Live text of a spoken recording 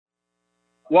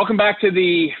Welcome back to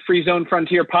the Free Zone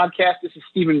Frontier podcast. This is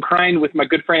Stephen Krein with my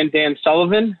good friend Dan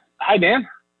Sullivan. Hi, Dan.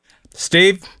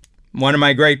 Steve, one of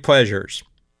my great pleasures.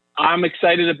 I'm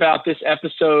excited about this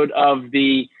episode of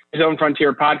the Free Zone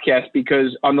Frontier podcast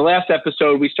because on the last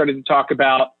episode, we started to talk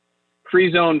about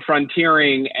free zone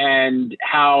frontiering and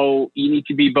how you need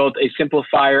to be both a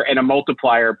simplifier and a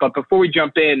multiplier. But before we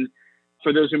jump in,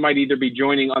 for those who might either be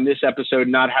joining on this episode,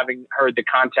 not having heard the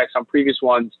context on previous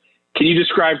ones, can you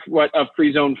describe what a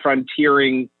free zone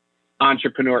frontiering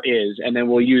entrepreneur is? And then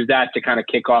we'll use that to kind of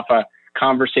kick off a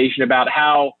conversation about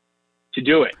how to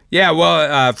do it. Yeah,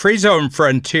 well, Free Zone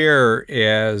Frontier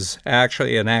is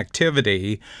actually an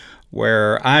activity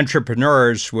where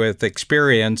entrepreneurs with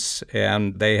experience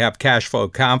and they have cash flow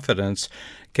confidence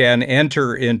can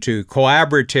enter into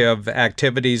collaborative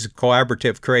activities,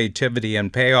 collaborative creativity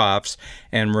and payoffs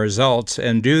and results,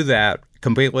 and do that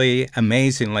completely,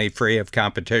 amazingly free of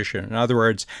competition. In other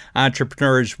words,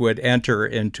 entrepreneurs would enter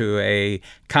into a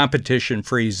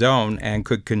competition-free zone and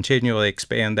could continually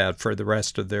expand that for the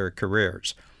rest of their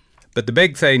careers. But the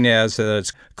big thing is that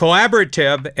it's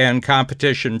collaborative and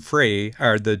competition-free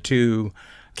are the two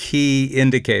key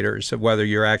indicators of whether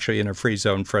you're actually in a free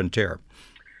zone frontier.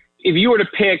 If you were to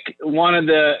pick one of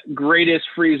the greatest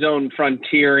free zone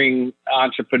frontiering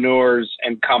entrepreneurs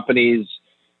and companies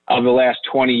of the last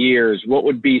 20 years, what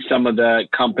would be some of the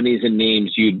companies and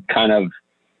names you'd kind of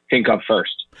think of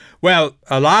first? Well,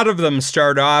 a lot of them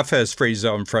start off as free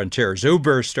zone frontiers.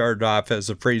 Uber started off as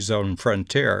a free zone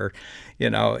frontier.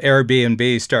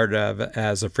 Airbnb started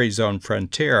as a free zone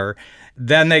frontier.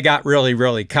 Then they got really,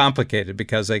 really complicated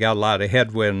because they got a lot of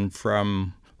headwind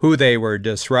from who they were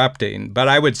disrupting. But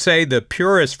I would say the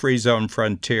purest free zone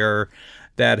frontier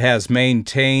that has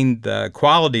maintained the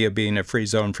quality of being a free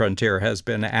zone frontier has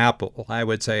been Apple. I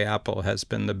would say Apple has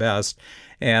been the best.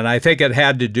 And I think it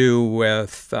had to do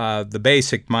with the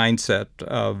basic mindset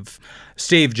of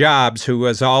Steve Jobs, who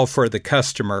was all for the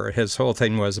customer. His whole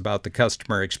thing was about the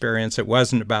customer experience. It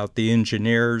wasn't about the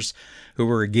engineers who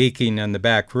were geeking in the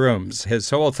back rooms.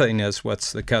 His whole thing is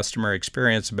what's the customer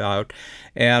experience about.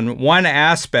 And one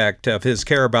aspect of his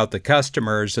care about the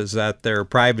customers is that their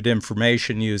private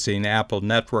information using Apple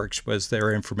networks was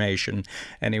their information,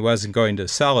 and he wasn't going to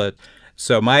sell it.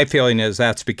 So my feeling is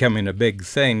that's becoming a big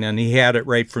thing, and he had it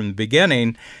right from the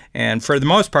beginning. And for the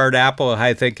most part, Apple,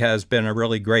 I think, has been a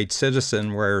really great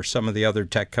citizen where some of the other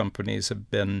tech companies have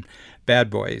been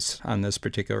bad boys on this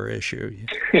particular issue.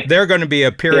 They're going to be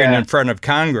appearing in front of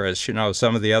Congress,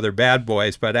 some of the other bad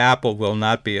boys, but Apple will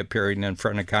not be appearing in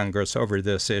front of Congress over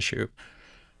this issue.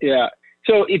 Yeah.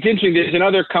 So it's interesting. There's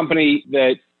another company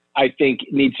that I think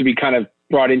needs to be kind of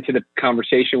brought into the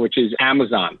conversation, which is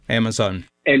Amazon.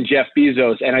 And Jeff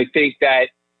Bezos. And I think that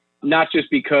not just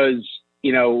because,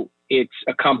 it's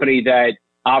a company that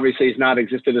obviously has not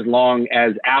existed as long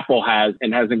as Apple has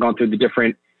and hasn't gone through the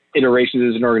different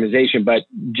iterations as an organization, but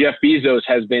Jeff Bezos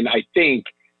has been, I think,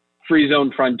 free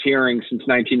zone frontiering since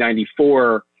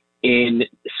 1994 in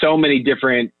so many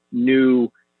different new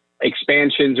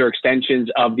expansions or extensions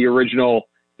of the original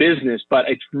business. But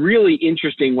it's really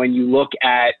interesting when you look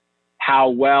at how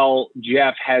well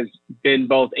Jeff has been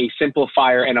both a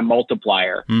simplifier and a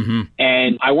multiplier. Mm-hmm.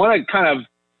 And I want to kind of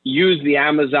use the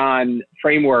Amazon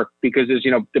framework because there's,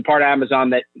 the part of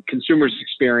Amazon that consumers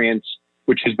experience,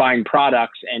 which is buying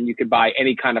products, and you could buy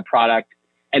any kind of product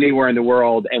anywhere in the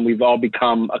world. And we've all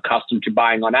become accustomed to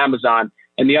buying on Amazon.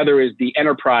 And the other is the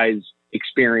enterprise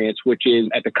experience, which is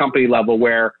at the company level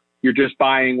where you're just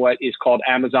buying what is called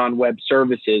Amazon Web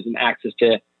Services and access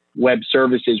to web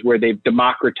services where they've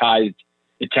democratized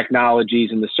the technologies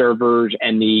and the servers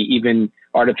and the even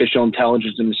artificial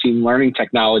intelligence and machine learning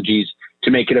technologies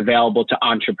to make it available to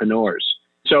entrepreneurs.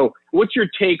 So what's your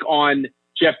take on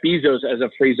Jeff Bezos as a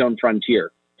free zone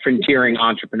frontiering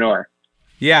entrepreneur?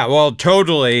 Yeah, well,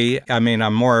 totally. I mean,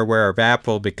 I'm more aware of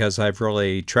Apple because I've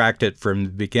really tracked it from the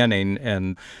beginning,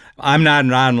 and I'm not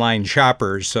an online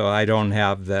shopper, so I don't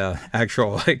have the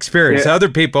actual experience. Yeah. Other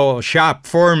people shop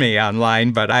for me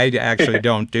online, but I actually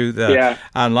don't do the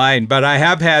online. But I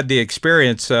have had the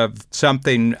experience of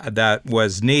something that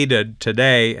was needed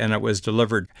today, and it was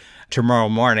delivered tomorrow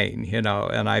morning, and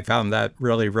I found that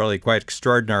really, really quite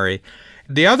extraordinary.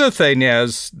 The other thing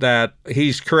is that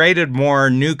he's created more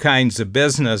new kinds of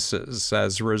businesses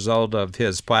as a result of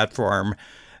his platform.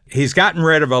 He's gotten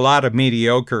rid of a lot of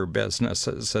mediocre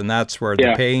businesses, and that's where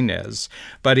the pain is.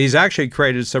 But he's actually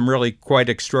created some really quite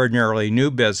extraordinarily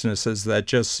new businesses that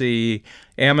just see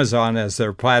Amazon as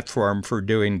their platform for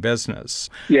doing business.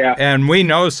 Yeah. And we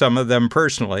know some of them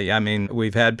personally. I mean,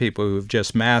 we've had people who've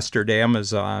just mastered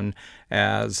Amazon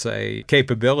as a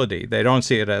capability. They don't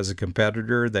see it as a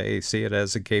competitor. They see it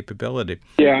as a capability.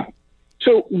 Yeah.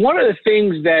 So one of the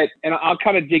things that, and I'll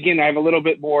kind of dig in, I have a little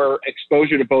bit more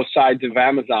exposure to both sides of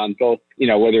Amazon, both,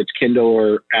 whether it's Kindle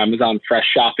or Amazon Fresh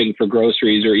Shopping for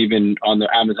groceries, or even on the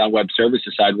Amazon Web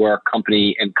Services side where our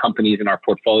company and companies in our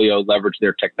portfolio leverage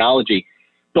their technology.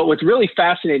 But what's really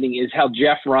fascinating is how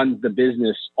Jeff runs the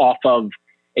business off of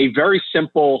a very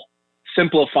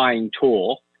simplifying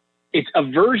tool. It's a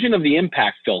version of the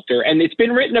impact filter, and it's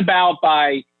been written about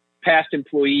by past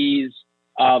employees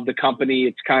of the company.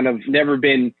 It's kind of never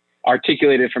been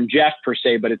articulated from Jeff per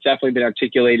se, but it's definitely been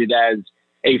articulated as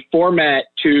a format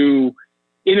to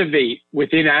innovate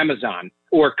within Amazon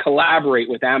or collaborate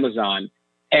with Amazon.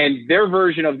 And their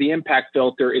version of the impact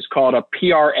filter is called a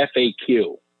PR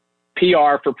FAQ.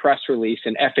 PR for press release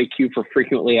and FAQ for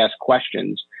frequently asked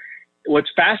questions. What's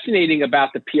fascinating about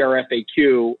the PR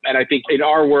FAQ, and I think in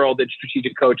our world at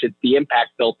Strategic Coach, it's the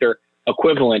impact filter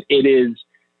equivalent. It is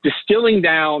distilling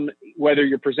down, whether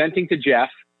you're presenting to Jeff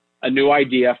a new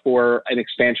idea for an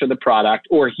expansion of the product,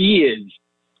 or he is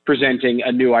presenting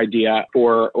a new idea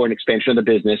for or an expansion of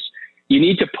the business, you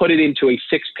need to put it into a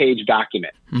 6-page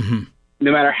document. Mm-hmm.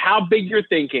 No matter how big you're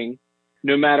thinking,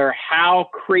 no matter how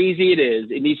crazy it is,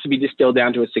 it needs to be distilled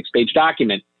down to a 6-page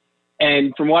document.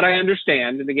 And from what I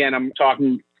understand, and again, I'm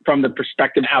talking from the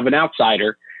perspective of an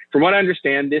outsider, from what I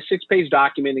understand, this 6-page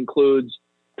document includes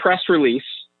press release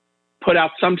put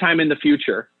out sometime in the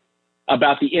future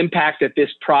about the impact that this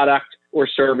product or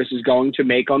service is going to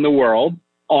make on the world,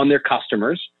 on their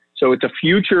customers. So it's a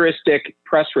futuristic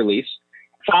press release,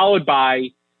 followed by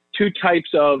 2 types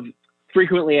of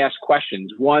frequently asked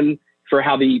questions. One for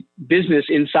how the business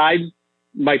inside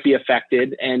might be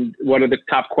affected and what are the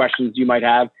top questions you might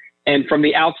have. And from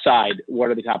the outside,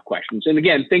 what are the top questions? And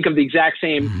again, think of the exact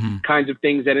same kinds of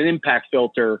things that an impact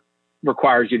filter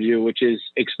requires you to do, which is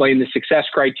explain the success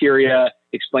criteria,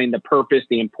 explain the purpose,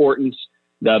 the importance,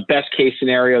 the best case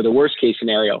scenario, the worst case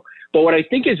scenario. But what I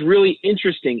think is really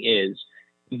interesting is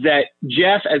that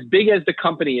Jeff, as big as the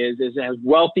company is as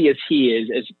wealthy as he is,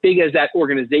 as big as that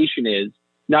organization is,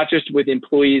 not just with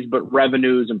employees, but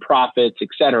revenues and profits, et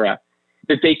cetera,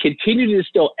 that they continue to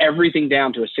distill everything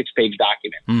down to a 6-page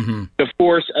document to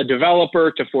force a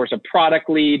developer, to force a product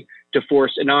lead, to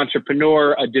force an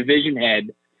entrepreneur, a division head,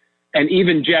 and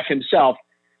even Jeff himself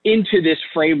into this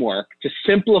framework to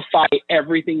simplify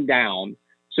everything down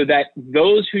so that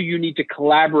those who you need to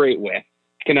collaborate with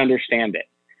can understand it.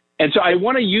 And so I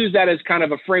want to use that as kind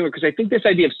of a framework because I think this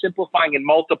idea of simplifying and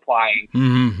multiplying,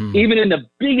 even in the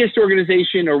biggest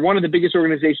organization or one of the biggest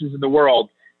organizations in the world,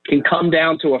 can come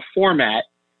down to a format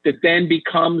that then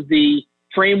becomes the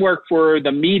framework for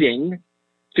the meeting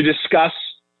to discuss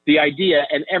the idea.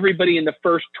 And everybody in the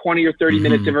first 20 or 30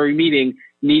 minutes of every meeting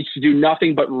needs to do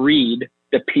nothing but read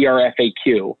the PR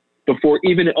FAQ before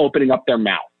even opening up their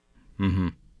mouth.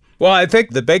 Well, I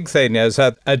think the big thing is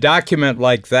that a document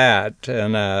like that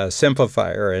and a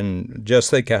simplifier, and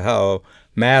just think of how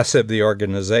massive the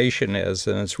organization is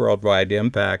and its worldwide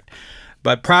impact.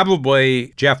 But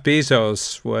probably Jeff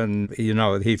Bezos, when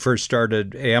he first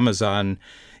started Amazon,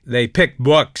 they picked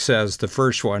books as the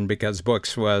first one because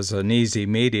books was an easy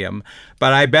medium.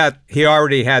 But I bet he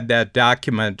already had that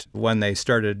document when they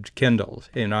started Kindle.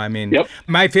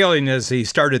 My feeling is he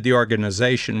started the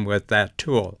organization with that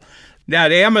tool.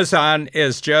 That Amazon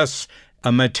is just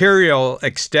a material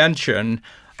extension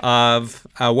of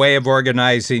a way of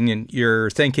organizing your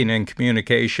thinking and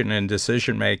communication and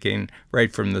decision-making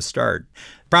right from the start.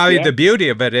 Probably the beauty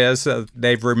of it is that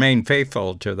they've remained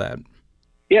faithful to that.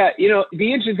 Yeah,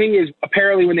 the interesting thing is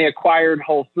apparently when they acquired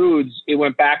Whole Foods, it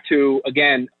went back to,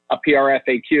 again, a PR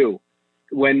FAQ.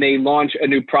 When they launch a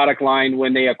new product line,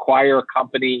 when they acquire a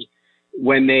company,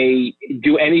 when they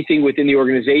do anything within the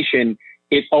organization,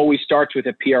 it always starts with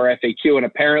a PR FAQ. And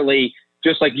apparently,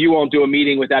 just like you won't do a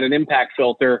meeting without an impact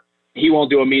filter, he won't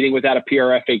do a meeting without a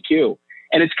PR FAQ.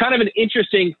 And it's kind of an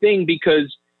interesting thing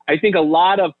because I think a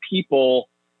lot of people,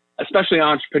 especially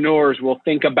entrepreneurs, will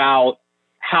think about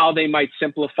how they might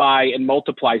simplify and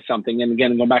multiply something. And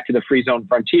again, go back to the free zone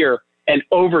frontier and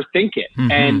overthink it.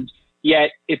 And yet,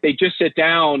 if they just sit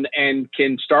down and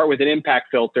can start with an impact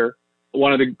filter,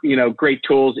 one of the great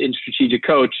tools in Strategic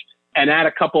Coach, and add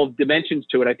a couple of dimensions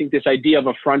to it, I think this idea of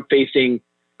a front-facing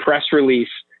press release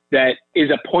that is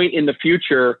a point in the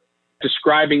future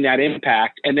describing that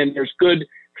impact. And then there's good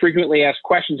frequently asked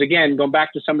questions. Again, going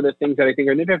back to some of the things that I think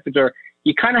are nitpicks are,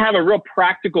 you kind of have a real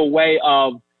practical way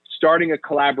of starting a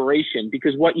collaboration,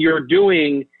 because what you're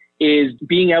doing is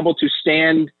being able to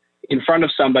stand in front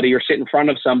of somebody or sit in front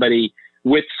of somebody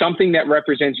with something that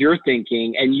represents your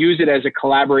thinking and use it as a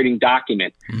collaborating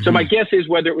document. Mm-hmm. So my guess is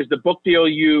whether it was the book deal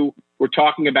you were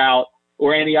talking about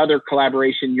or any other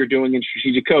collaboration you're doing in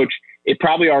Strategic Coach, it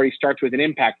probably already starts with an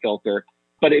impact filter,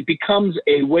 but it becomes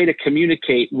a way to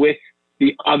communicate with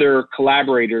the other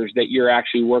collaborators that you're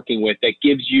actually working with that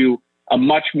gives you a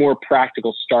much more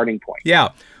practical starting point. Yeah.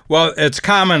 Well, it's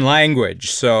common language.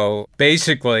 So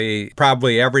basically,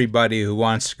 probably everybody who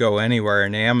wants to go anywhere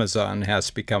in Amazon has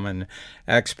to become an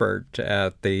expert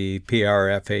at the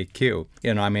PRFAQ.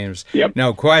 Yep.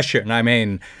 No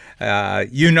question.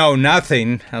 You know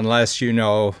nothing unless you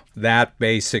know that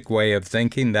basic way of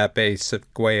thinking, that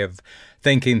basic way of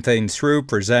thinking things through,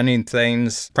 presenting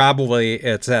things. Probably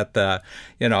it's at the,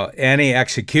 any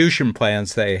execution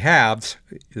plans they have,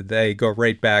 they go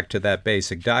right back to that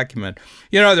basic document.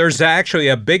 There's actually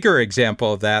a bigger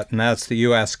example of that, and that's the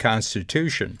U.S.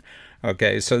 Constitution.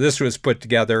 Okay, so this was put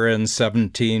together in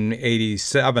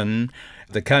 1787.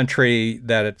 The country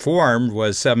that it formed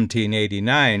was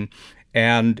 1789.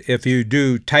 And if you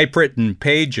do typewritten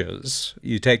pages,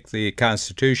 you take the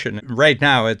Constitution, right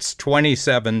now it's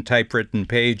 27 typewritten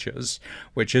pages,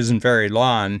 which isn't very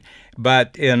long.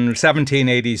 But in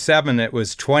 1787, it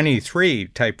was 23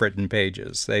 typewritten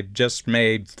pages. They've just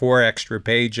made 4 extra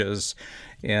pages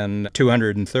in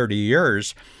 230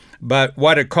 years. But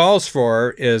what it calls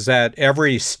for is that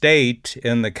every state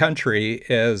in the country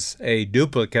is a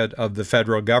duplicate of the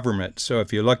federal government. So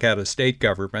if you look at a state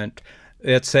government,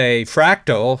 it's a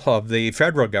fractal of the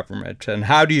federal government. And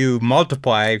how do you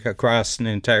multiply across an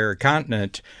entire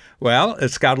continent? Well,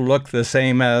 it's got to look the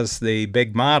same as the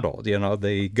big model.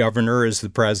 The governor is the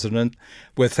president.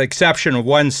 With the exception of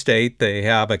one state, they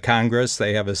have a Congress,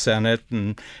 they have a Senate,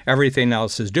 and everything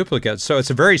else is duplicates. So it's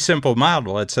a very simple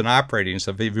model. It's an operating.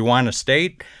 So if you want a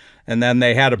state, and then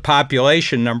they had a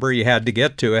population number you had to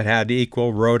get to. It had to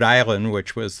equal Rhode Island,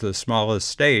 which was the smallest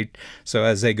state. So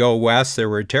as they go west, there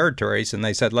were territories, and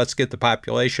they said, let's get the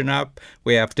population up.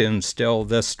 We have to instill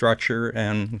this structure,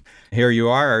 and here you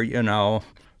are,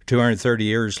 230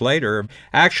 years later.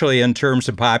 Actually, in terms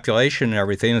of population and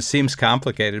everything, it seems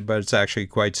complicated, but it's actually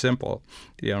quite simple,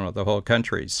 the whole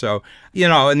country. So,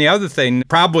 and the other thing,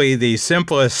 probably the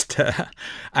simplest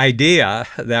idea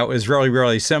that was really,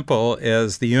 really simple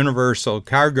is the universal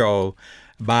cargo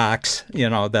box,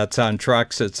 that's on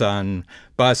trucks, it's on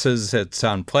buses, it's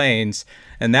on planes.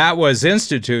 And that was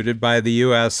instituted by the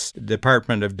U.S.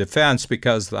 Department of Defense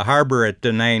because the harbor at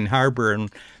Da Nang Harbor in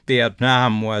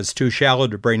Vietnam was too shallow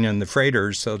to bring in the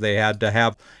freighters, so they had to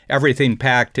have everything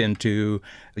packed into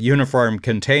uniform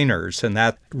containers, and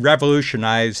that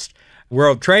revolutionized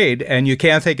world trade. And you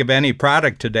can't think of any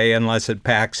product today unless it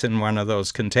packs in one of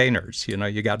those containers.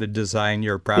 You got to design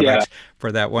your products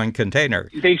for that one container.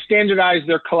 They've standardized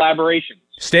their collaborations.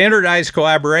 Standardized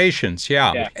collaborations,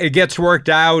 yeah. It gets worked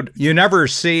out. You never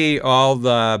see all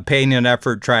the pain and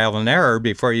effort, trial and error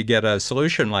before you get a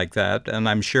solution like that. And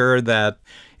I'm sure that,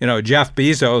 Jeff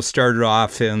Bezos started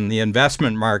off in the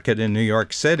investment market in New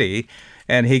York City,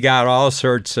 and he got all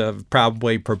sorts of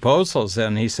probably proposals.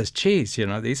 And he says, geez,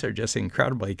 these are just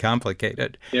incredibly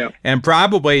complicated. Yeah. And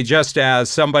probably just as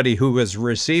somebody who was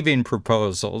receiving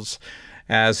proposals,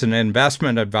 as an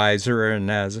investment advisor and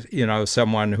as,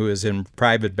 someone who is in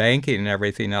private banking and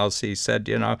everything else, he said,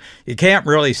 you can't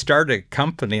really start a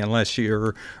company unless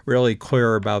you're really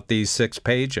clear about these 6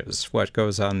 pages, what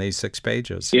goes on these 6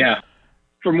 pages. Yeah.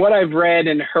 From what I've read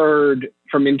and heard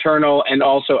from internal and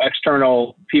also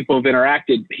external people who've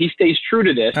interacted, he stays true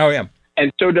to this. Oh, yeah.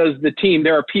 And so does the team.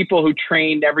 There are people who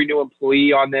trained every new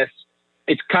employee on this.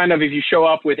 It's kind of, if you show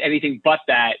up with anything but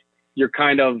that, you're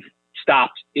kind of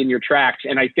stopped in your tracks.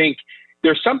 And I think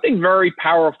there's something very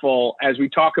powerful as we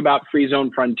talk about free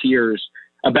zone frontiers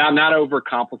about not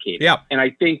overcomplicating. Yeah. And I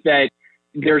think that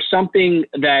there's something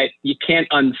that you can't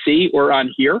unsee or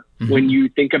unhear when you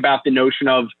think about the notion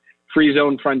of free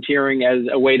zone frontiering as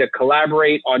a way to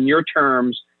collaborate on your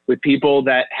terms with people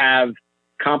that have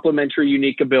complementary,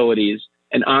 unique abilities,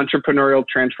 an entrepreneurial,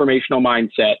 transformational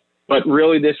mindset, but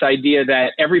really this idea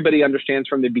that everybody understands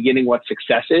from the beginning what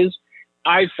success is.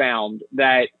 I've found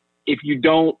that if you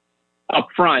don't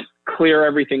upfront clear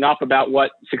everything up about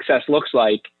what success looks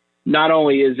like, not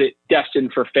only is it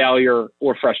destined for failure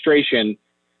or frustration,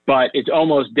 but it's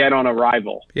almost dead on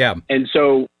arrival. Yeah. And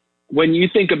so when you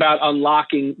think about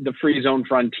unlocking the free zone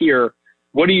frontier,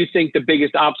 what do you think the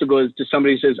biggest obstacle is to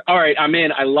somebody who says, all right, I'm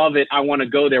in, I love it, I want to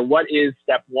go there? What is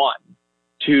step one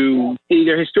to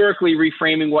either historically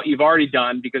reframing what you've already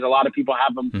done, because a lot of people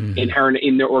have them inherent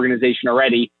in their organization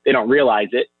already. They don't realize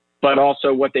it, but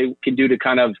also what they can do to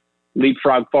kind of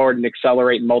leapfrog forward and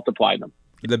accelerate and multiply them.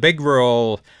 The big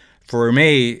role for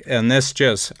me, and this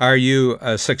just, are you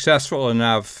a successful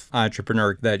enough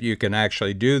entrepreneur that you can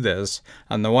actually do this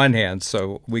on the one hand?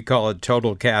 So we call it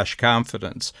total cash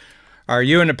confidence. Are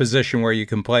you in a position where you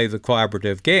can play the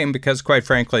collaborative game? Because quite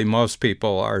frankly, most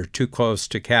people are too close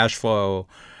to cash flow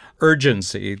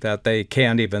urgency that they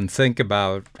can't even think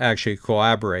about actually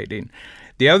collaborating.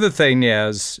 The other thing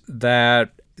is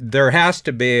that there has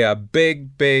to be a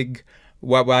big,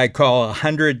 what I call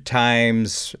 100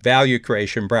 times value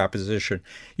creation proposition.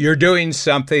 You're doing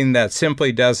something that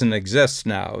simply doesn't exist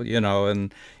now,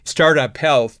 in startup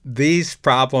health. These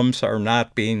problems are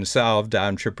not being solved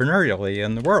entrepreneurially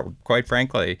in the world, quite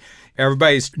frankly.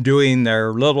 Everybody's doing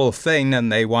their little thing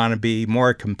and they want to be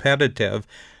more competitive,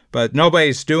 but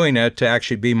nobody's doing it to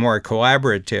actually be more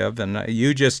collaborative. And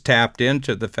you just tapped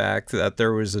into the fact that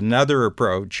there was another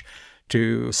approach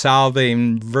to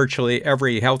solving virtually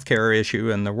every healthcare issue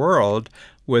in the world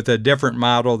with a different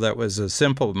model that was a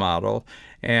simple model.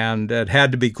 And it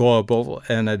had to be global,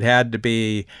 and it had to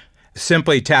be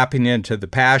simply tapping into the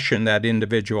passion that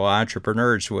individual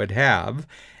entrepreneurs would have,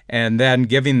 and then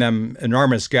giving them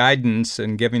enormous guidance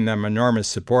and giving them enormous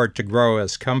support to grow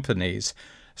as companies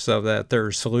so that their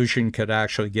solution could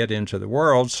actually get into the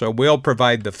world. So we'll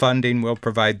provide the funding, we'll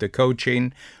provide the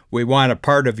coaching. We want a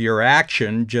part of your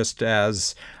action just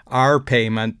as our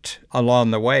payment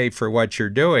along the way for what you're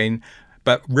doing.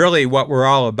 But really what we're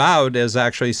all about is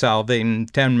actually solving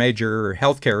 10 major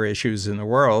healthcare issues in the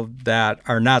world that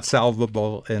are not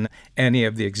solvable in any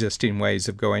of the existing ways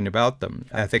of going about them.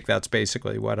 I think that's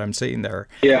basically what I'm seeing there.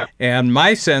 Yeah. And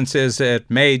my sense is it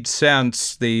made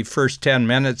sense the first 10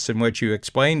 minutes in which you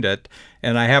explained it,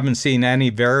 and I haven't seen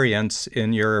any variance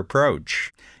in your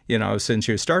approach, since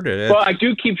you started it. Well, I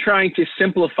do keep trying to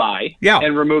simplify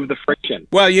and remove the friction.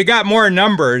 Well, you got more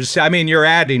numbers. I mean, you're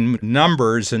adding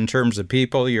numbers in terms of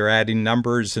people, you're adding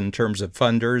numbers in terms of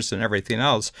funders and everything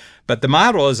else. But the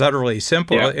model is utterly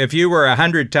simple. Yeah. If you were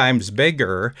 100 times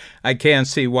bigger, I can't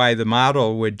see why the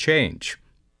model would change.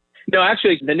 No,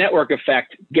 actually, the network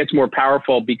effect gets more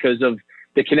powerful because of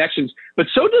the connections, but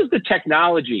so does the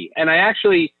technology. And I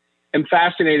actually am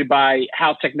fascinated by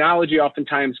how technology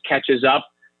oftentimes catches up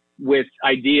with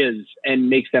ideas and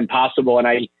makes them possible. And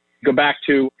I go back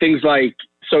to things like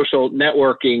social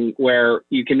networking, where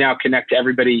you can now connect to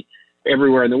everybody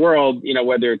everywhere in the world,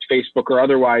 whether it's Facebook or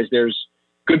otherwise. There's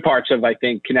good parts of, I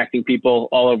think, connecting people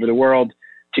all over the world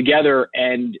together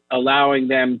and allowing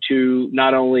them to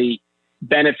not only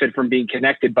benefit from being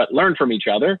connected, but learn from each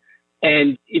other.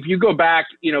 And if you go back,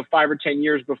 5 or 10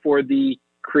 years before the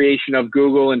creation of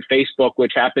Google and Facebook,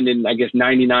 which happened in,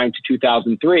 99 to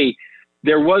 2003,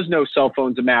 there was no cell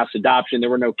phones of mass adoption. There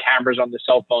were no cameras on the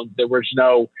cell phones. There was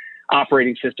no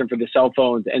operating system for the cell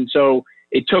phones. And so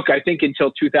it took, I think,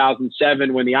 until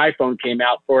 2007 when the iPhone came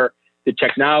out for the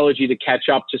technology to catch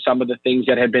up to some of the things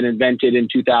that had been invented in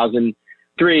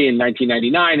 2003 and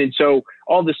 1999. And so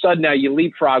all of a sudden now you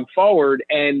leapfrog forward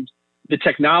and the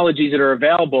technologies that are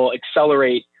available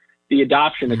accelerate the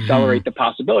adoption, accelerate the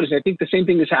possibilities. And I think the same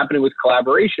thing is happening with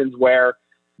collaborations, where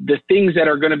the things that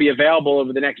are going to be available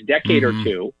over the next decade or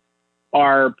two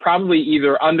are probably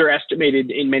either underestimated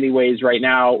in many ways right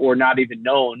now or not even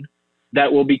known,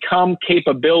 that will become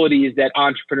capabilities that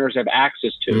entrepreneurs have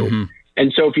access to.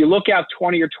 And so if you look out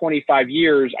 20 or 25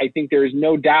 years, I think there is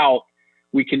no doubt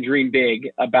we can dream big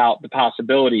about the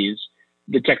possibilities.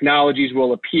 The technologies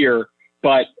will appear,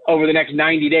 but over the next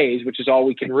 90 days, which is all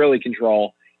we can really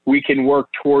control, we can work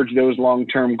towards those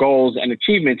long-term goals and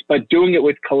achievements, but doing it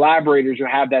with collaborators who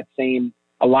have that same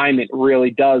alignment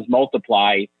really does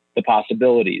multiply the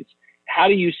possibilities. How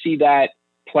do you see that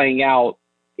playing out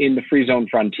in the free zone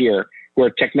frontier, where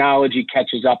technology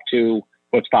catches up to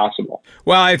what's possible?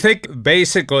 Well, I think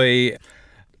basically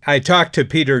I talked to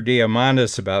Peter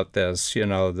Diamandis about this,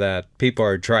 that people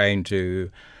are trying to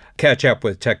catch up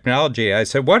with technology. I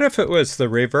said, what if it was the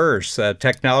reverse, that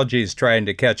technology is trying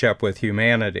to catch up with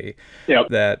humanity? Yep.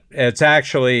 That it's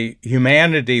actually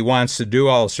humanity wants to do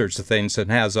all sorts of things and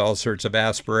has all sorts of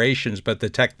aspirations, but the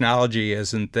technology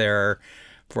isn't there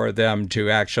for them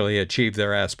to actually achieve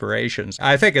their aspirations.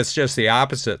 I think it's just the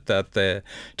opposite, that the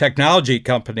technology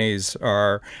companies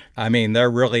are, they're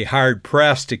really hard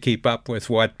pressed to keep up with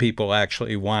what people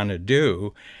actually want to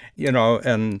do.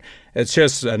 And it's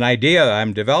just an idea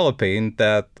I'm developing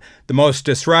that the most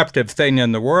disruptive thing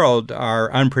in the world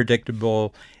are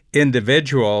unpredictable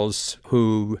individuals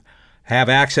who have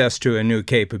access to a new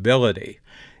capability.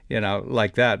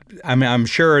 like that. I mean, I'm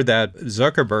sure that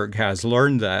Zuckerberg has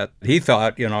learned that. He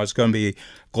thought, it's going to be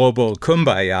global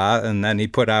kumbaya, and then he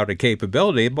put out a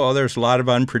capability. Well, there's a lot of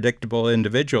unpredictable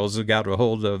individuals who got a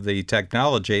hold of the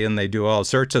technology, and they do all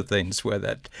sorts of things with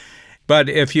it. But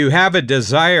if you have a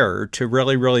desire to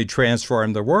really, really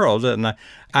transform the world, and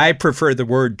I prefer the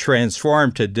word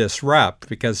transform to disrupt,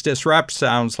 because disrupt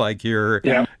sounds like you're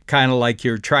kind of like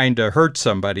you're trying to hurt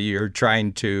somebody.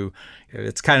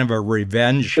 It's kind of a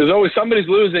revenge. There's always somebody's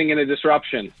losing in a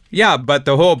disruption. Yeah, but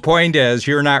the whole point is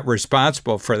you're not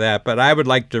responsible for that. But I would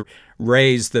like to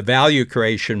raise the value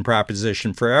creation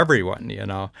proposition for everyone,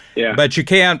 Yeah. But you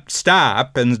can't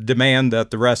stop and demand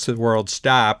that the rest of the world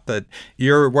stop, that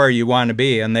you're where you want to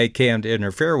be and they can't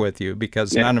interfere with you,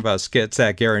 because none of us gets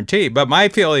that guarantee. But my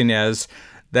feeling is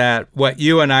that what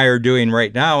you and I are doing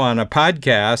right now on a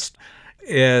podcast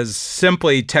is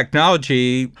simply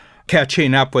technology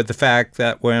catching up with the fact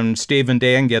that when Steve and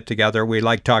Dan get together, we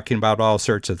like talking about all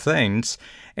sorts of things.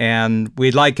 And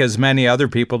we'd like as many other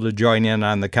people to join in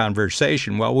on the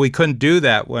conversation. Well, we couldn't do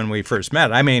that when we first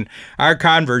met. I mean, our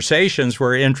conversations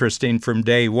were interesting from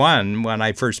day one when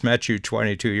I first met you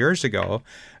 22 years ago.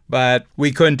 But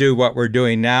we couldn't do what we're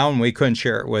doing now, and we couldn't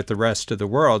share it with the rest of the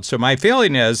world. So my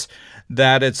feeling is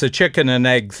that it's a chicken and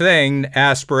egg thing.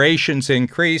 Aspirations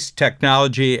increase.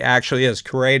 Technology actually is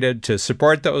created to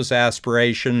support those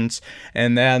aspirations.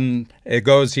 And then it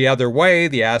goes the other way.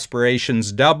 The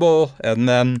aspirations double, and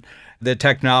then the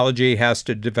technology has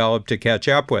to develop to catch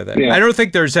up with it. Yeah. I don't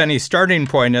think there's any starting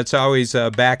point. It's always a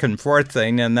back and forth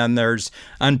thing. And then there's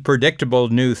unpredictable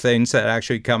new things that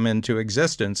actually come into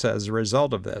existence as a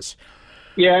result of this.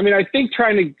 Yeah, I mean, I think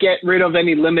trying to get rid of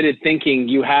any limited thinking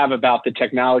you have about the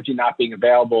technology not being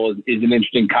available is an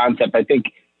interesting concept. I think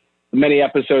many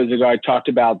episodes ago, I talked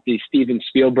about the Steven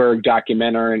Spielberg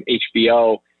documentary on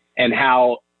HBO and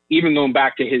how even going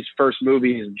back to his first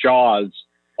movies, Jaws,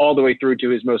 all the way through to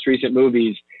his most recent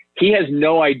movies, he has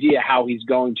no idea how he's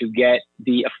going to get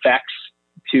the effects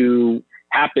to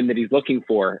happen that he's looking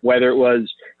for, whether it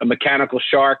was a mechanical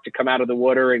shark to come out of the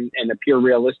water and appear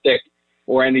realistic,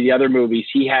 or any of the other movies.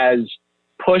 He has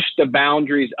pushed the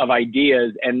boundaries of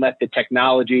ideas and let the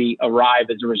technology arrive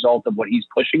as a result of what he's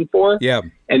pushing for. Yeah.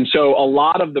 And so a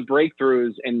lot of the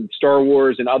breakthroughs, and Star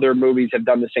Wars and other movies have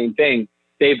done the same thing.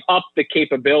 They've upped the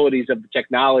capabilities of the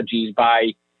technologies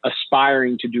by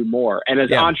aspiring to do more. And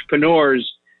as entrepreneurs,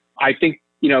 I think,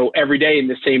 every day in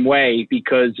the same way,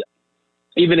 because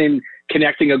even in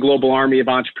connecting a global army of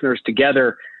entrepreneurs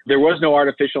together, there was no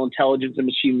artificial intelligence and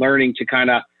machine learning to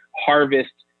kind of harvest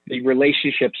the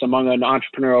relationships among an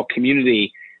entrepreneurial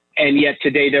community. And yet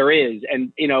today there is.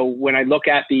 And, when I look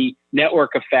at the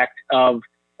network effect of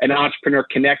an entrepreneur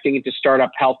connecting into Startup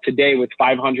Health today with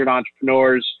 500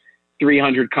 entrepreneurs,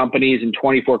 300 companies in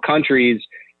 24 countries,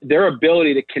 their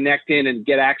ability to connect in and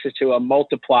get access to a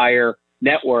multiplier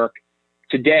network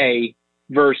today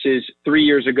versus 3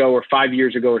 years ago or 5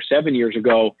 years ago or 7 years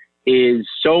ago is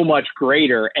so much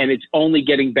greater. And it's only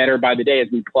getting better by the day as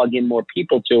we plug in more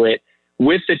people to it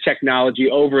with the technology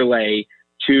overlay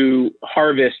to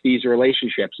harvest these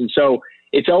relationships. And so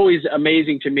it's always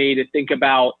amazing to me to think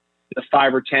about the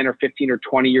 5 or 10 or 15 or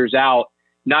 20 years out,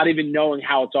 not even knowing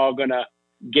how it's all going to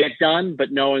get done,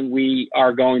 but knowing we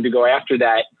are going to go after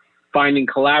that. Finding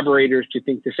collaborators to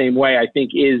think the same way, I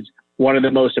think, is one of the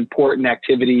most important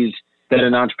activities that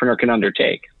an entrepreneur can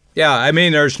undertake. Yeah, I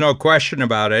mean, there's no question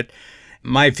about it.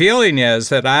 My feeling is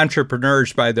that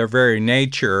entrepreneurs, by their very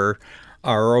nature,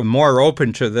 are more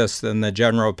open to this than the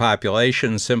general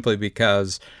population, simply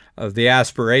because of the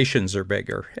aspirations are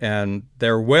bigger, and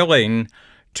they're willing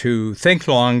to think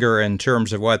longer in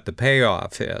terms of what the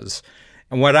payoff is.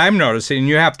 And what I'm noticing,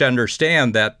 you have to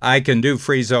understand that I can do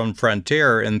Free Zone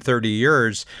Frontier in 30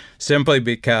 years simply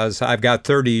because I've got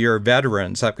 30-year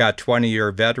veterans. I've got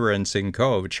 20-year veterans in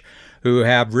Coach who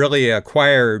have really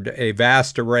acquired a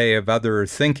vast array of other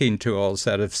thinking tools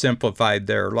that have simplified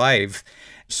their life.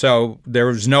 So there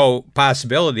was no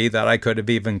possibility that I could have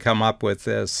even come up with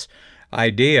this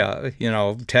idea,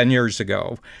 10 years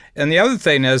ago. And the other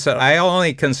thing is that I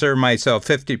only consider myself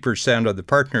 50% of the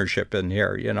partnership in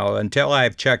here, until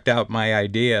I've checked out my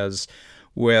ideas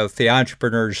with the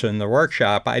entrepreneurs in the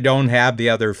workshop, I don't have the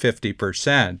other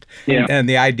 50%. Yeah. And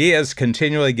the ideas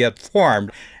continually get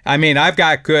formed. I mean, I've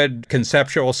got good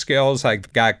conceptual skills,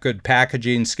 I've got good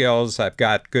packaging skills, I've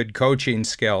got good coaching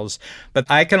skills, but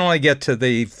I can only get to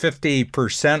the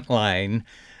 50% line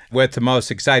with the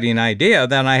most exciting idea,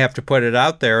 then I have to put it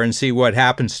out there and see what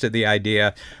happens to the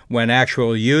idea when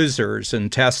actual users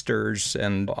and testers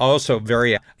and also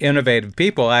very innovative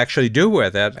people actually do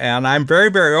with it. And I'm very,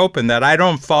 very open that I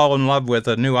don't fall in love with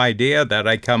a new idea that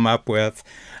I come up with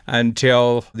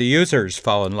until the users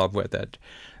fall in love with it.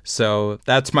 So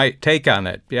that's my take on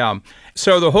it. Yeah.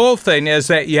 So the whole thing is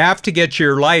that you have to get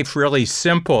your life really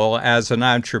simple as an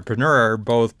entrepreneur,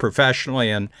 both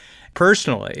professionally and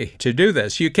personally, to do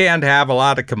this. You can't have a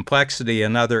lot of complexity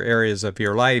in other areas of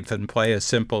your life and play a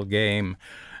simple game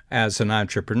as an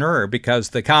entrepreneur because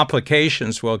the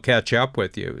complications will catch up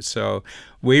with you. So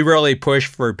we really push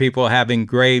for people having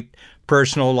great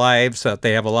personal lives, that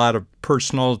they have a lot of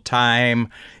personal time,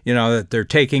 that they're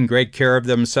taking great care of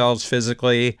themselves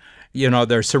physically.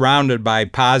 They're surrounded by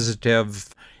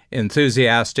positive,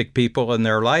 enthusiastic people in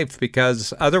their life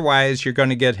because otherwise you're going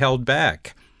to get held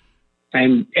back.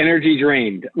 And energy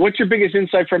drained. What's your biggest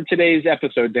insight from today's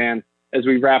episode, Dan, as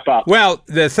we wrap up? Well,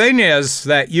 the thing is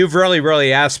that you've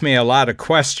really asked me a lot of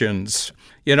questions.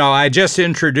 I just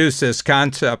introduced this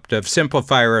concept of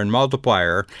simplifier and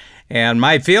multiplier, and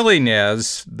my feeling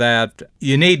is that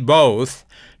you need both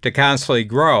to constantly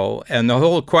grow. And the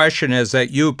whole question is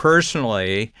that you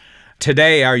personally,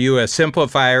 today, are you a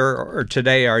simplifier or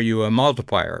today are you a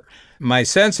multiplier? My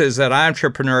sense is that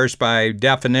entrepreneurs, by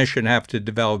definition, have to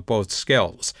develop both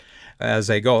skills as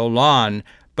they go along.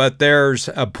 But there's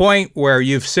a point where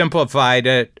you've simplified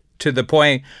it to the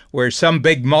point where some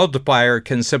big multiplier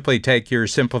can simply take your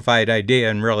simplified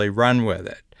idea and really run with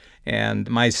it. And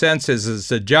my sense is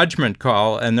it's a judgment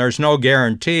call, and there's no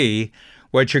guarantee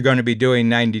what you're going to be doing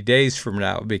 90 days from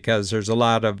now because there's a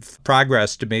lot of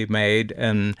progress to be made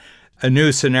and a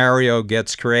new scenario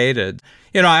gets created.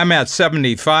 I'm at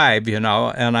 75, and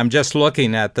I'm just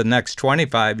looking at the next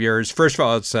 25 years. First of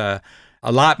all, it's a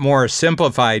lot more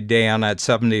simplified, Dan, at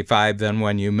 75 than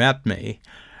when you met me,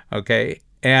 okay?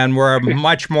 And we're a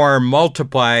much more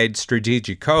multiplied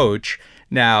strategic coach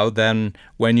now than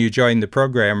when you joined the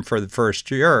program for the first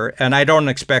year. And I don't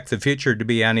expect the future to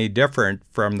be any different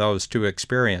from those two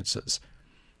experiences.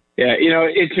 Yeah,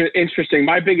 it's interesting.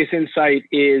 My biggest insight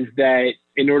is that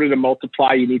in order to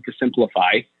multiply, you need to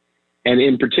simplify. And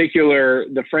in particular,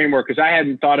 the framework, because I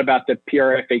hadn't thought about the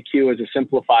PRFAQ as a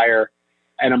simplifier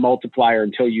and a multiplier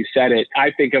until you said it.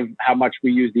 I think of how much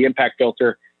we use the impact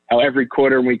filter, how every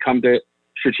quarter when we come to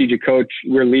Strategic Coach,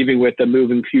 we're leaving with a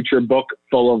Moving Future book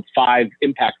full of 5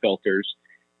 impact filters.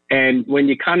 And when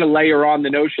you kind of layer on the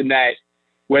notion that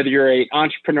whether you're an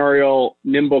entrepreneurial,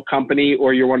 nimble company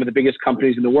or you're one of the biggest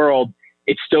companies in the world,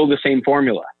 it's still the same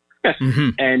formula. Mm-hmm.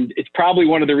 And it's probably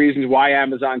one of the reasons why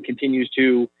Amazon continues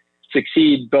to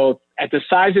succeed. Both at the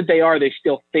size that they are, they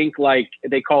still think like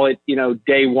they call it,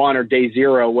 day one or day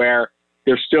zero, where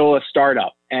they're still a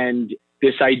startup. And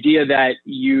this idea that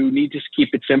you need to keep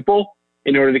it simple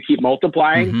in order to keep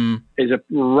multiplying is a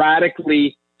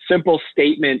radically simple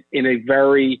statement in a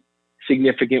very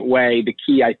significant way. The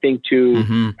key, I think,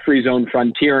 to free zone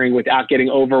frontiering without getting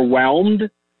overwhelmed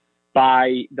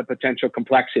by the potential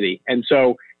complexity. And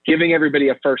so giving everybody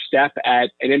a first step at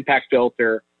an impact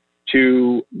filter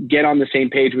to get on the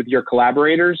same page with your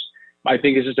collaborators, I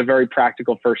think is just a very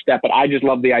practical first step. But I just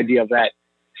love the idea of that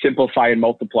simplify and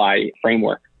multiply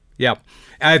framework. Yeah.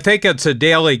 I think it's a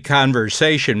daily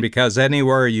conversation because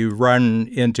anywhere you run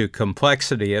into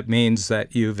complexity, it means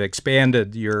that you've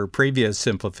expanded your previous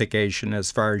simplification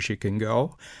as far as you can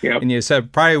go. Yep. And you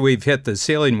said, probably we've hit the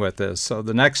ceiling with this. So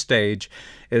the next stage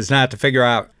is not to figure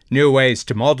out new ways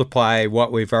to multiply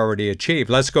what we've already achieved.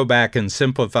 Let's go back and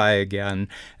simplify again,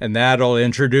 and that'll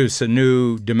introduce a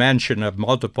new dimension of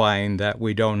multiplying that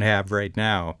we don't have right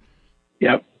now.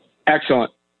 Yep.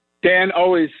 Excellent. Dan,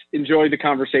 always enjoy the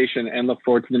conversation and look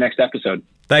forward to the next episode.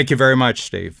 Thank you very much,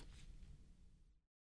 Steve.